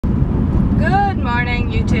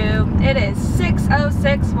YouTube. It is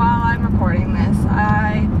 6:06 while I'm recording this.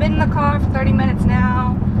 I've been in the car for 30 minutes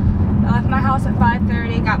now. I left my house at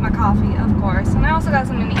 5:30, got my coffee, of course, and I also got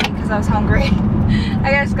something to eat because I was hungry.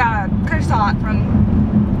 I just got a croissant from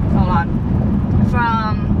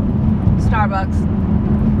Starbucks.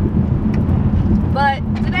 But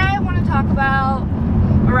today I want to talk about,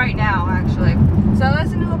 or right now actually, so I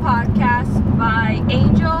listened to a podcast by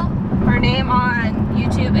Angel. Her name on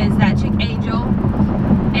YouTube is That Chick Angel,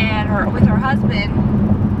 and with her husband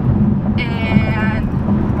and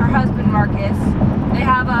her husband Marcus, they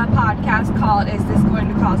have a podcast called Is This Going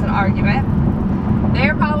to Cause an Argument?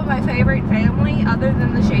 They're probably my favorite family, other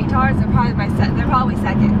than the Shaytars. They're probably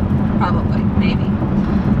second, probably, maybe.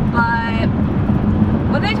 But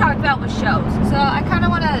what they talked about was shows. So I kind of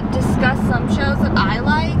want to discuss some shows that I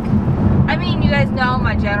like. I mean, you guys know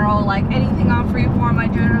my general, like anything on Freeform I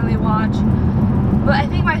generally watch. But I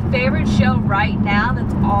think my favorite show right now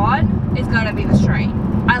that's on is going to be The Strain.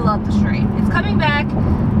 I love The Strain. It's coming back.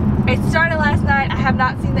 It started last night. I have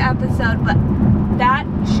not seen the episode, but that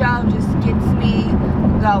show just gets me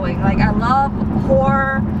going. Like, I love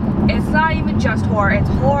horror. It's not even just horror. It's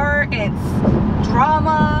horror. It's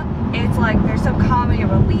drama. It's like there's some comedy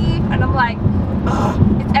relief. And I'm like,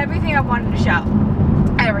 ugh. It's everything I wanted to show.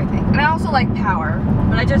 Everything. And I also like Power,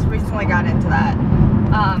 but I just recently got into that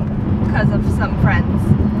because of some friends.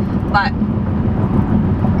 But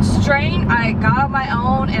Strain, I got on my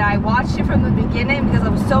own and I watched it from the beginning because I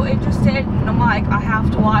was so interested, and I'm like, I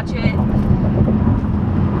have to watch it.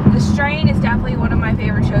 The Strain is definitely one of my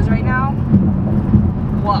favorite shows right now.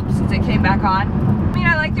 Well, since it came back on. I mean,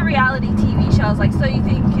 I like the reality TV shows like So You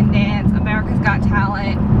Think You Can Dance, America's Got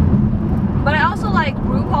Talent. But I also like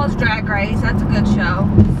RuPaul's Drag Race. That's a good show.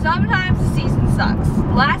 Sometimes the season sucks.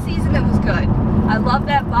 Last season it was good. I love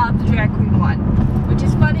that Bob the Drag Queen won. Which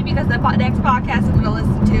is funny because the next podcast I'm going to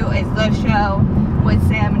listen to is The Show with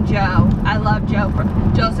Sam and Joe. I love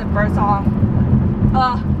Joseph Burzong.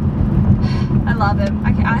 Oh, I love him.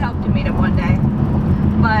 I hope to meet him one day.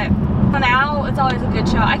 But for now, it's always a good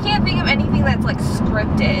show. I can't think of anything that's like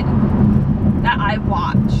scripted that I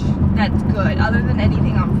watch that's good, other than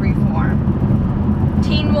anything on Freeform.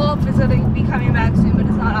 Teen Wolf is going to be coming back soon, but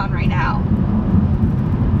it's not on right now.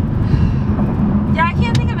 Yeah, I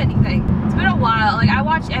can't think of anything. It's been a while. Like, I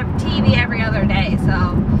watch TV every other day,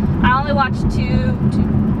 so I only watch two.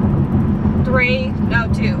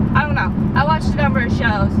 I don't know. I watched a number of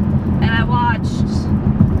shows, and I watched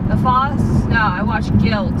I watched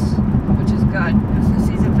Guilt, which is good, because the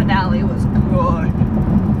season finale was good.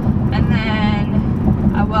 And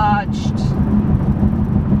then I watched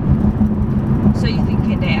So You Think You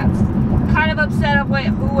Can Dance. Kind of upset of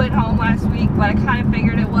who went home last week, but I kind of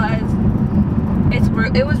figured it was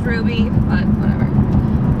Ruby, but whatever.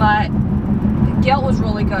 But Guilt was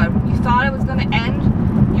really good. When you thought it was going to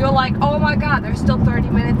end, you're like, oh my god, there's still 30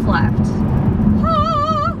 minutes left.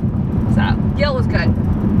 Ah! So, Guilt was good.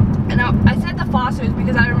 And I said The Fosters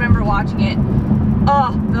because I remember watching it.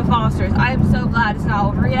 Oh, The Fosters. I am so glad it's not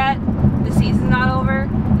over yet. The season's not over.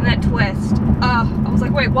 And that twist. Oh, I was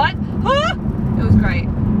like, wait, what? Huh? It was great.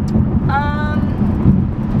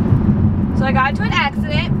 So I got into an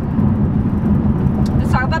accident.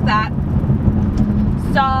 Let's talk about that.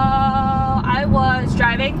 So I was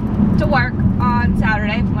driving to work on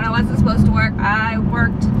Saturday when I wasn't supposed to work. I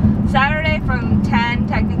worked Saturday from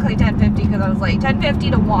technically 10:50 because I was late. 10:50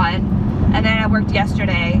 to 1. And then I worked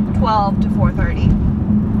yesterday 12 to 4:30.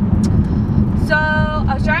 So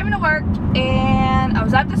I was driving to work and I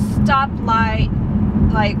was at the stoplight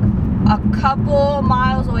like a couple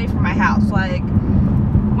miles away from my house. Like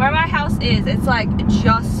where my house is, it's like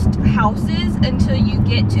just houses until you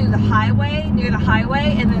get to the highway, near the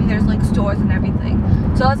highway, and then there's like stores and everything.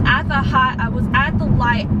 So I was at the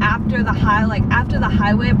light after the after the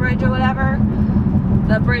highway bridge or whatever,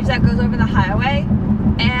 the bridge that goes over the highway,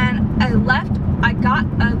 and I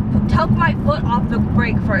took my foot off the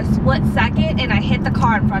brake for a split second and I hit the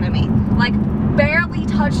car in front of me. Like, barely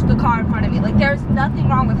touched the car in front of me. Like, there's nothing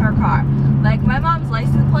wrong with her car. Like, my mom's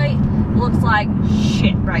license plate looks like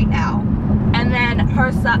shit right now. And then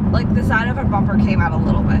the side of her bumper came out a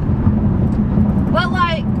little bit. But,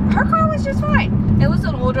 like, her car was just fine. It was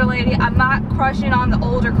an older lady. I'm not crushing on the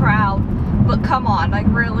older crowd, but come on, like,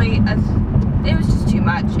 really, it was just too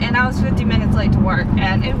much. And I was 50 minutes late to work,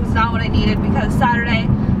 and it was not what I needed because Saturday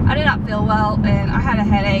I did not feel well and I had a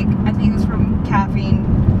headache. I think it was from caffeine.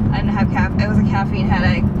 I didn't have it was a caffeine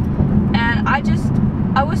headache. And I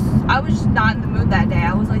was just not in the mood that day.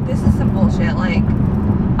 I was like, this is some bullshit. Like,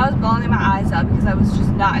 I was bawling my eyes out because I was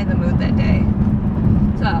just not in the mood that day.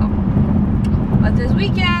 So But this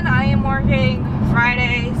weekend, I am working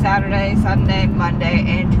Friday, Saturday, Sunday, Monday,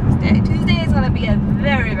 and Tuesday. Tuesday is going to be a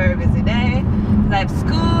very, very busy day because I have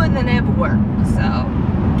school and then I have work. So,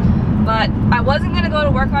 but I wasn't going to go to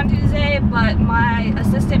work on Tuesday, but my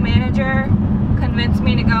assistant manager convinced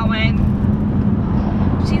me to go in.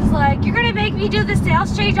 She's like, "You're going to make me do the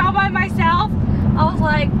sales change all by myself?" I was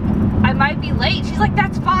like, "I might be late." She's like,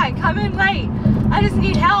 "That's fine, come in late. I just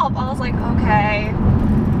need help." I was like, okay.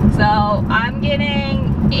 So I'm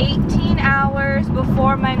getting 18 hours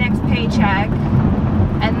before my next paycheck,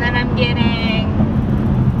 and then I'm getting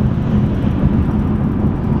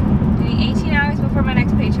 18 hours before my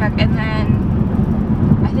next paycheck, and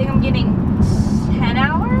then I think I'm getting 10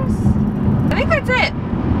 hours? I think that's it.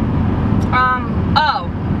 Oh,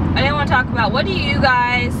 I didn't want to talk about, what do you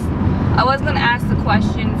guys, I was going to ask the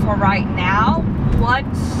question for right now, what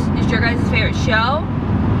is your guys' favorite show?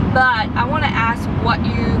 But I want to ask what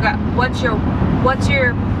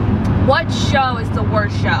show is the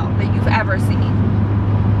worst show that you've ever seen?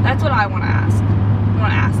 That's what I want to ask. I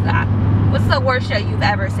want to ask that. What's the worst show you've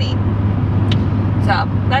ever seen? So,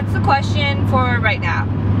 that's the question for right now.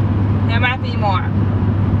 There might be more.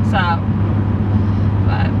 So,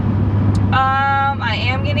 but, I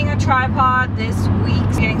am getting a tripod this week.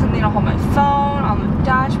 Getting something to hold my phone on the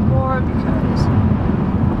dashboard because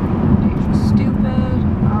it's just stupid.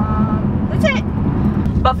 That's it.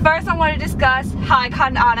 But first I want to discuss how I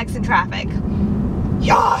caught an Onyx in traffic.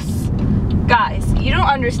 Yes! Guys, you don't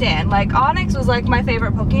understand. Like, Onyx was like my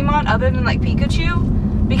favorite Pokemon other than like Pikachu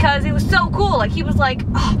because it was so cool. Like, he was like,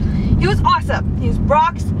 oh, he was awesome. He was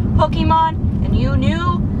Brock's Pokemon and you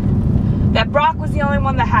knew that Brock was the only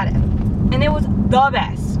one that had him. And it was the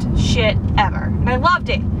best shit ever. And I loved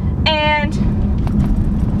it. And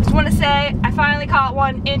I just want to say, I finally caught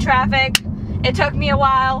one in traffic. It took me a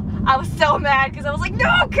while. I was so mad because I was like,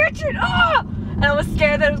 no, catch it! Oh! And I was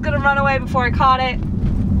scared that it was going to run away before I caught it.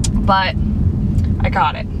 But I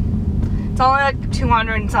caught it. It's only like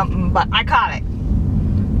 200 and something, but I caught it.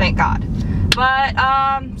 Thank God. But,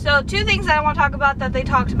 so two things that I want to talk about that they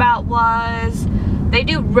talked about was they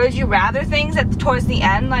do would you rather things towards the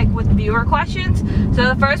end, like with viewer questions. So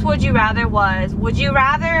the first would you rather was, would you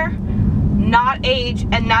rather not age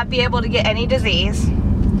and not be able to get any disease,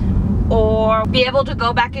 or be able to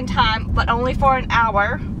go back in time but only for an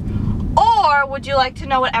hour, or would you like to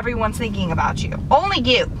know what everyone's thinking about you? Only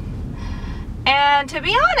you. And to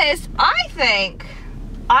be honest, I think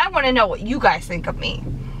I want to know what you guys think of me.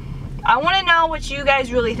 I want to know what you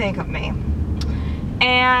guys really think of me.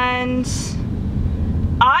 And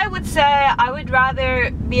I would say I would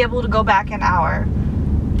rather be able to go back an hour.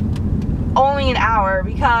 Only an hour,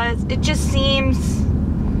 because it just seems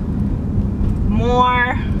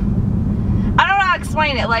more, I don't know how to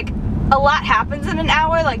explain it. Like, a lot happens in an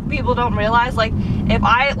hour, like people don't realize. Like, if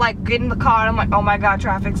I like get in the car and I'm like, oh my god,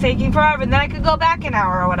 traffic's taking forever, and then I could go back an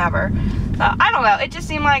hour or whatever. So I don't know, it just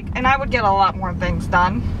seemed like, and I would get a lot more things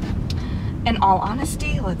done. In all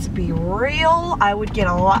honesty, let's be real, I would get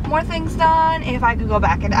a lot more things done if I could go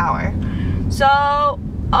back an hour. So,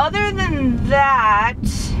 other than that,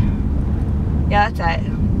 yeah, that's it.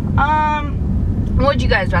 What would you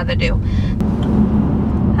guys rather do?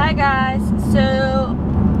 Hi guys, so,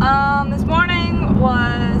 this morning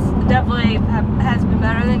was definitely, has been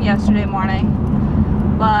better than yesterday morning.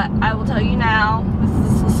 But I will tell you now, this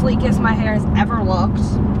is the sleekest my hair has ever looked.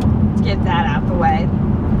 Let's get that out the way.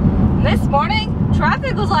 This morning,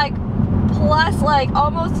 traffic was like plus like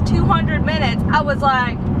almost 200 minutes. I was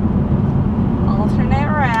like, alternate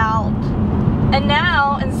route. And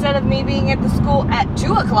now, instead of me being at the school at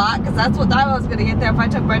 2 o'clock, because that's what time I was going to get there if I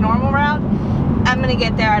took my normal route, I'm going to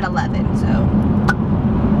get there at 11. So,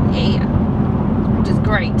 yeah, which is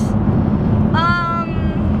great.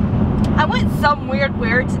 I went some weird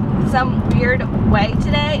way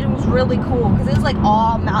today. It was really cool because it was like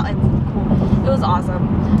all mountains and cool. It was awesome.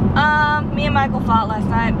 Me and Michael fought last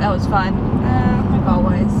night. That was fun. Like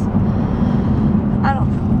always. I don't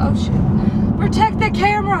know. Oh shit. Protect the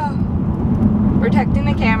camera. Protecting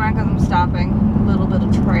the camera because I'm stopping a little bit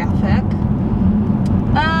of traffic.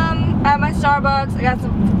 At my Starbucks, I got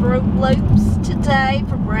some Fruit Loops today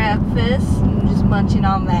for breakfast. I'm just munching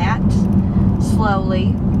on that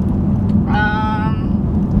slowly.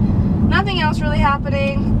 Nothing else really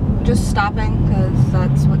happening, just stopping because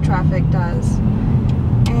that's what traffic does,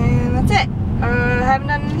 and that's it. I haven't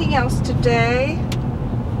done anything else today.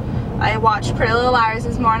 I watched Pretty Little Liars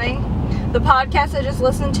this morning. The podcast I just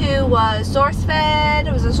listened to was SourceFed.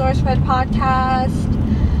 It was a SourceFed podcast,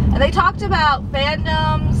 and they talked about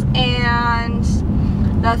fandoms and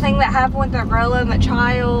the thing that happened with the gorilla and the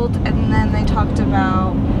child, and then they talked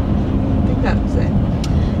about, I think That's it.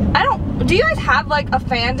 Do you guys have like a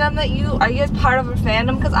fandom that are you guys part of a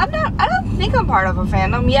fandom? Because I don't think I'm part of a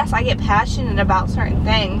fandom. Yes, I get passionate about certain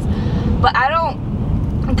things, but I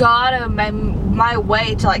don't go out of my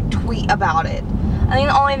way to like tweet about it. I think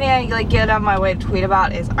the only thing I like get out of my way to tweet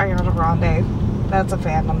about is Ariana Grande. That's a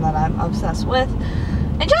fandom that I'm obsessed with.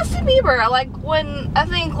 And Justin Bieber, like when I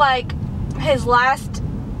think like his last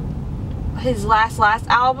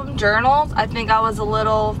album, Journals, I think I was a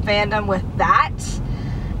little fandom with that.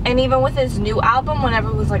 And even with his new album, whenever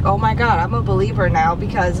it was like, oh my god, I'm a believer now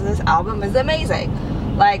because this album is amazing.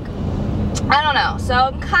 Like, I don't know. So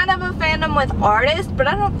I'm kind of a fandom with artists, but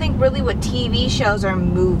I don't think really with TV shows or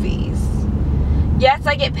movies. Yes,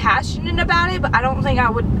 I get passionate about it, but I don't think I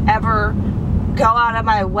would ever go out of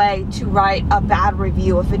my way to write a bad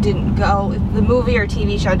review if the movie or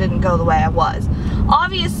TV show didn't go the way I was.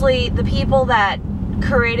 Obviously, the people that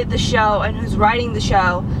created the show and who's writing the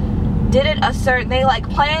show did it they like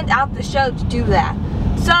planned out the show to do that.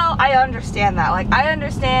 So I understand that. Like, I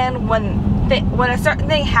understand when a certain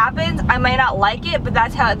thing happens, I may not like it, but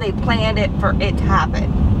that's how they planned it for it to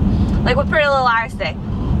happen. Like with Pretty Little Liars Day,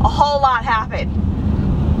 a whole lot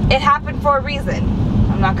happened. It happened for a reason.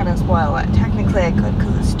 I'm not gonna spoil it. Technically I could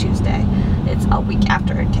because it's Tuesday. It's a week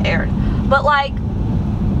after it aired. But like,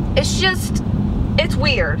 it's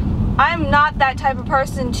weird. I'm not that type of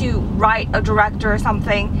person to write a director or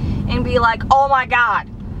something and be like, oh my god,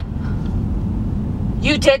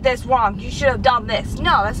 you did this wrong, you should have done this.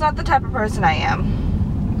 No, that's not the type of person I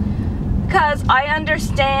am. Because I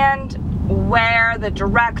understand where the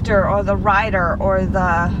director or the writer or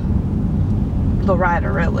the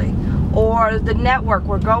writer really, or the network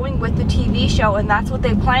were going with the TV show, and that's what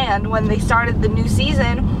they planned when they started the new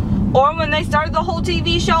season or when they started the whole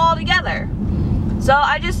TV show altogether. So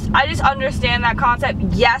I just understand that concept.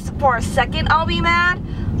 Yes, for a second I'll be mad,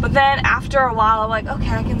 but then after a while I'm like,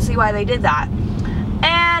 okay, I can see why they did that.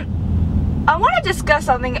 And I want to discuss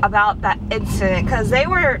something about that incident because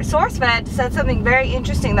SourceFed said something very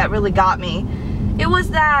interesting that really got me. It was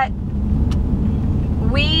that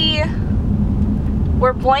we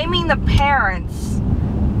were blaming the parents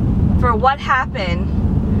for what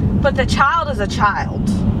happened, but the child is a child.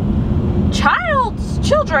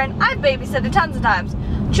 Children, I've babysitted tons of times.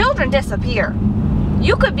 Children disappear.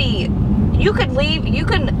 You could leave, you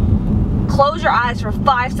can close your eyes for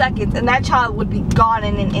 5 seconds and that child would be gone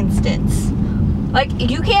in an instant. Like,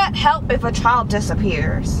 you can't help if a child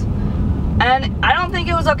disappears. And I don't think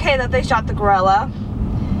it was okay that they shot the gorilla.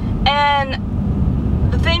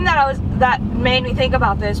 And the thing that made me think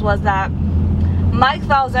about this was that Mike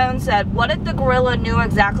Falzone said, what if the gorilla knew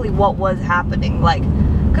exactly what was happening? Like,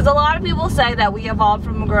 because a lot of people say that we evolved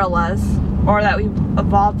from gorillas, or that we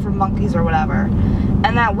evolved from monkeys or whatever.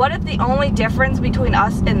 And that what if the only difference between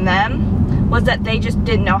us and them was that they just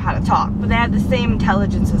didn't know how to talk, but they had the same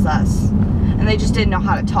intelligence as us, and they just didn't know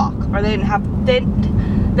how to talk, or they didn't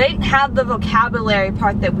have the vocabulary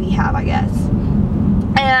part that we have, I guess.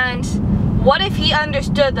 And what if he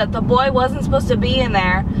understood that the boy wasn't supposed to be in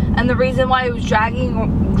there, and the reason why he was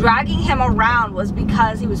dragging him around was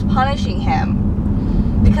because he was punishing him,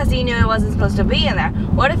 because he knew he wasn't supposed to be in there?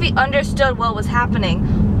 What if he understood what was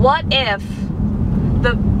happening? What if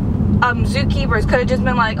the zookeepers could have just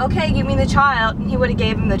been like, okay, give me the child, and he would have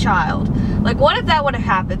gave him the child? Like, what if that would have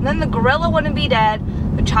happened? Then the gorilla wouldn't be dead,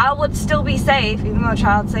 the child would still be safe, even though the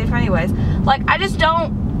child's safe anyways. Like, I just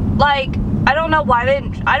don't, like, I don't know why they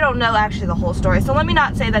didn't, I don't know actually the whole story, so let me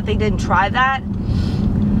not say that they didn't try that.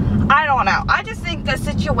 I don't know. I just think the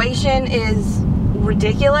situation is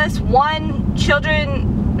ridiculous. One,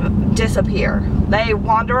 children disappear. They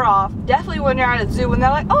wander off. Definitely when you're at a zoo and they're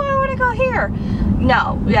like, oh, I want to go here.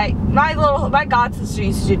 No, like, my god sister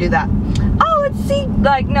used to do that. Oh, let's see.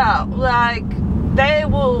 Like, no, like, they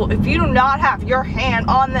will, if you do not have your hand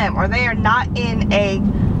on them or they are not in a,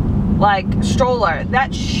 like, stroller,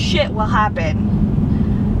 that shit will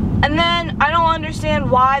happen. And then I don't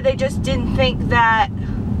understand why they just didn't think that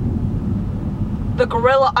the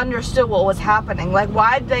gorilla understood what was happening. Like,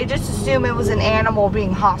 why did they just assume it was an animal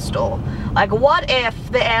being hostile? Like, what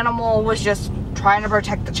if the animal was just trying to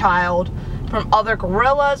protect the child from other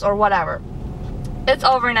gorillas or whatever? It's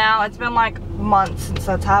over now. It's been like months since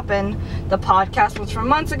that's happened. The podcast was from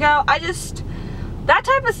months ago. That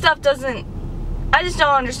type of stuff I just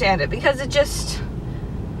don't understand it, because it's just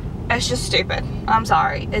stupid. I'm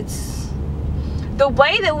sorry. It's the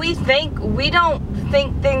way that we think. We don't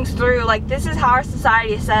think things through. Like, this is how our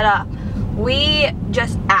society is set up. We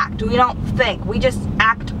just act. We don't think. We just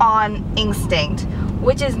act on instinct,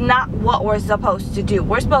 which is not what we're supposed to do.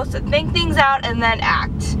 We're supposed to think things out and then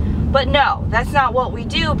act. But no, that's not what we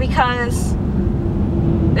do, because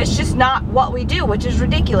it's just not what we do, which is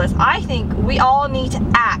ridiculous. I think we all need to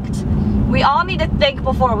act. We all need to think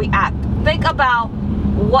before we act. Think about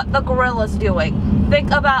what the gorilla's doing.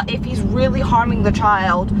 Think about if he's really harming the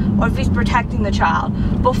child or if he's protecting the child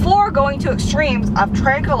before going to extremes of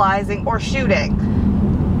tranquilizing or shooting.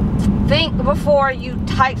 Think before you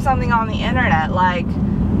type something on the internet. Come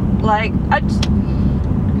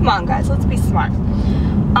on, guys, let's be smart.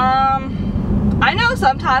 I know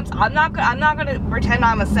sometimes I'm not gonna pretend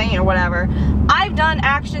I'm a saint or whatever. I've done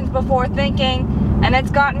actions before thinking, and it's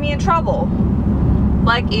gotten me in trouble.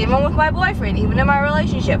 Like, even with my boyfriend, even in my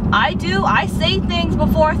relationship, I say things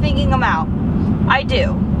before thinking them out. I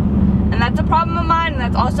do. And that's a problem of mine, and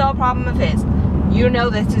that's also a problem of his. You know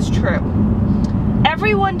this is true.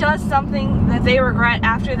 Everyone does something that they regret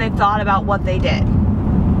after they've thought about what they did.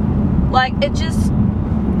 Like, it just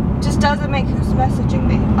doesn't make. Who's messaging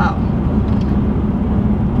me? Oh.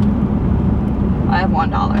 I have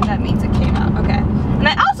 $1. That means it came out. Okay. And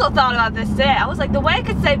I also thought about this today. I was like, the way I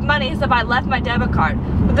could save money is if I left my debit card.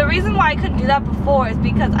 But the reason why I couldn't do that before is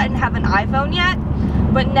because I didn't have an iPhone yet.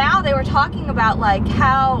 But now they were talking about like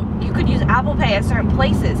how you could use Apple Pay at certain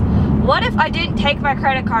places. What if I didn't take my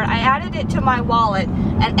credit card, I added it to my wallet,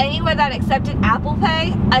 and anywhere that accepted Apple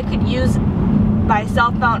Pay, I could use my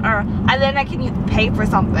cell phone, or then I can pay for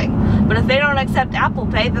something. But if they don't accept Apple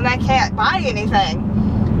Pay, then I can't buy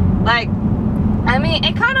anything. Like, I mean,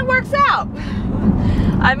 it kind of works out.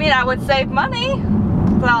 I mean, I would save money.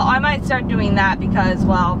 Well, I might start doing that because,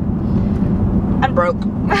 well, I'm broke.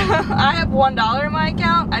 I have $1 in my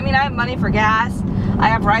account. I mean, I have money for gas. I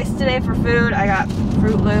have rice today for food. I got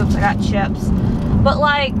Fruit Loops. I got chips. But,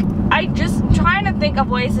 like, I just trying to think of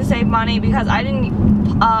ways to save money because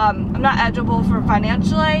I'm not eligible for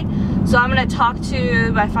financial aid. So I'm going to talk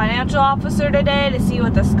to my financial officer today to see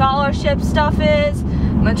what the scholarship stuff is.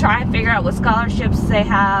 I'm going to try and figure out what scholarships they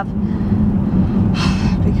have.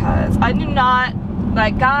 Because I do not,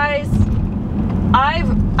 like, guys,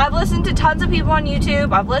 I've listened to tons of people on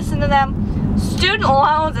YouTube. I've listened to them. Student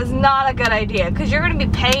loans is not a good idea because you're going to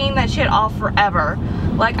be paying that shit off forever.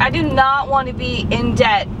 Like, I do not want to be in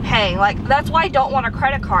debt paying. Like, that's why I don't want a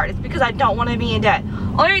credit card. It's because I don't want to be in debt.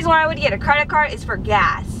 Only reason why I would get a credit card is for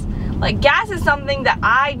gas. Like, gas is something that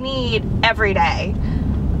I need every day.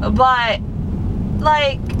 But,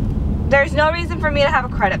 like, there's no reason for me to have a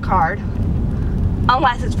credit card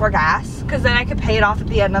unless it's for gas, because then I could pay it off at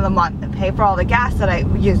the end of the month and pay for all the gas that I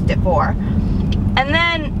used it for. And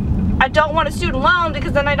then I don't want a student loan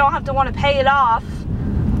because then I don't have to want to pay it off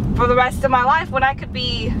for the rest of my life when I could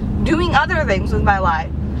be doing other things with my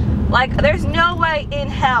life. Like, there's no way in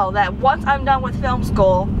hell that once I'm done with film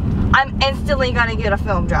school, I'm instantly gonna get a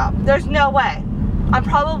film job. There's no way. I'm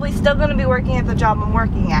probably still gonna be working at the job I'm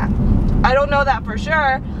working at. I don't know that for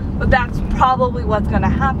sure, but that's probably what's gonna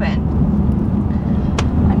happen.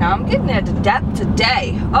 And now I'm getting into depth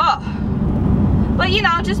today. Oh. But you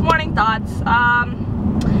know, just morning thoughts.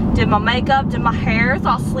 Did my makeup, did my hair, it's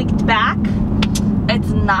all sleeked back. It's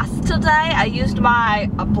nice today. I used my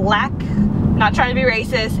black, not trying to be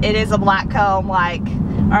racist, it is a black comb, like,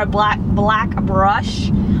 or a black brush.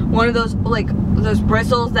 One of those, like, those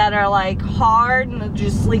bristles that are like hard and it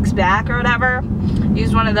just sleeks back or whatever.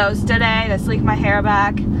 Used one of those today to sleek my hair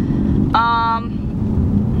back.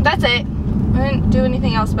 That's it. I didn't do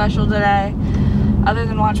anything else special today other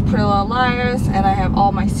than watch Pretty Little Liars, and I have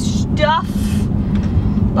all my stuff.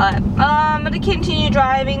 But I'm gonna continue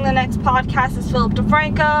driving. The next podcast is Philip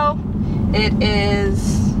DeFranco. It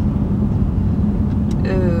is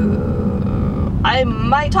I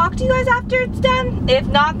might talk to you guys after it's done. If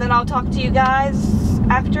not, then I'll talk to you guys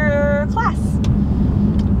after class.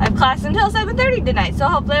 I have class until 7:30 tonight, so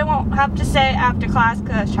hopefully I won't have to stay after class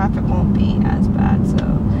because traffic won't be as bad. So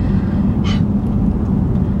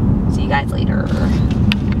see you guys later.